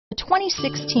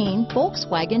2016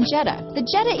 Volkswagen Jetta. The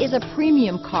Jetta is a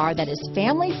premium car that is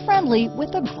family-friendly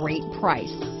with a great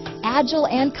price. Agile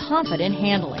and confident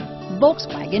handling.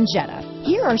 Volkswagen Jetta.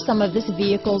 Here are some of this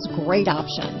vehicle's great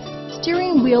options: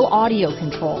 steering wheel audio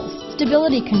controls,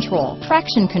 stability control,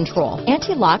 traction control,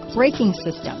 anti-lock braking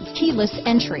system, keyless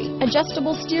entry,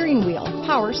 adjustable steering wheel,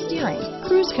 power steering,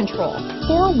 cruise control,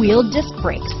 four-wheel disc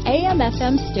brakes,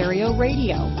 AM/FM stereo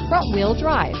radio, front-wheel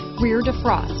drive, rear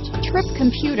defrost, trip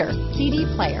computer, CD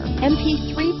player,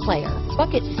 MP3 player,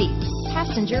 bucket seats,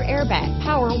 passenger airbag,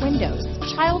 power windows,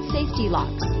 child safety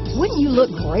locks. Wouldn't you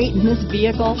look great in this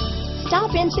vehicle?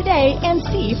 Stop in today and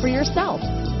see for yourself.